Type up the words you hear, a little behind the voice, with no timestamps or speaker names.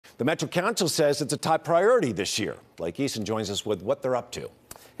The Metro Council says it's a top priority this year. Blake Eason joins us with what they're up to.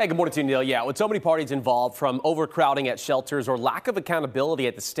 Hey, good morning to you, Neil. Yeah, with so many parties involved, from overcrowding at shelters or lack of accountability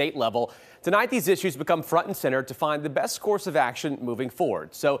at the state level, tonight these issues become front and center to find the best course of action moving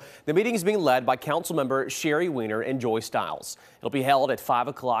forward. So the meeting is being led by Councilmember Sherry Weiner and Joy Stiles. It'll be held at 5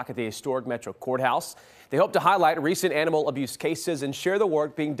 o'clock at the historic Metro Courthouse. They hope to highlight recent animal abuse cases and share the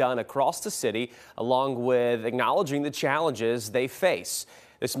work being done across the city, along with acknowledging the challenges they face.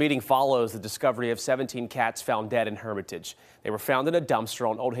 This meeting follows the discovery of 17 cats found dead in Hermitage. They were found in a dumpster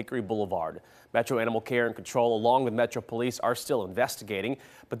on Old Hickory Boulevard. Metro Animal Care and Control, along with Metro Police, are still investigating,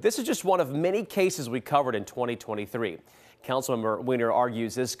 but this is just one of many cases we covered in 2023. Councilmember Weiner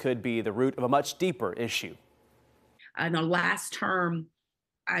argues this could be the root of a much deeper issue. In the last term,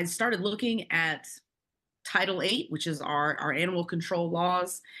 I started looking at Title VIII, which is our animal control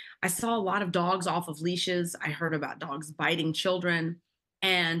laws. I saw a lot of dogs off of leashes. I heard about dogs biting children.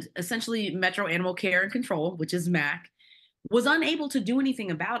 And essentially, Metro Animal Care and Control, which is MAC, was unable to do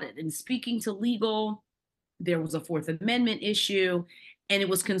anything about it. And speaking to legal, there was a Fourth Amendment issue. And it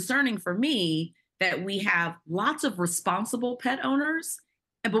was concerning for me that we have lots of responsible pet owners,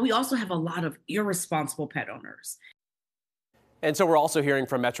 but we also have a lot of irresponsible pet owners. And so we're also hearing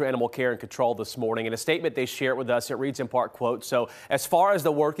from Metro Animal Care and Control this morning. In a statement they shared with us, it reads in part, quote, "So as far as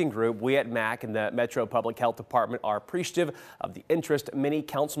the working group, we at MAC and the Metro Public Health Department are appreciative of the interest many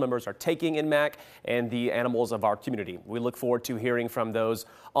council members are taking in MAC and the animals of our community. We look forward to hearing from those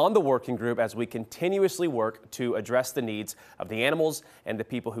on the working group as we continuously work to address the needs of the animals and the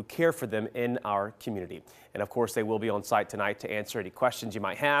people who care for them in our community." And of course, they will be on site tonight to answer any questions you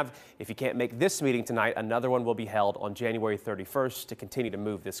might have. If you can't make this meeting tonight, another one will be held on January 31st to continue to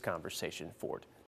move this conversation forward.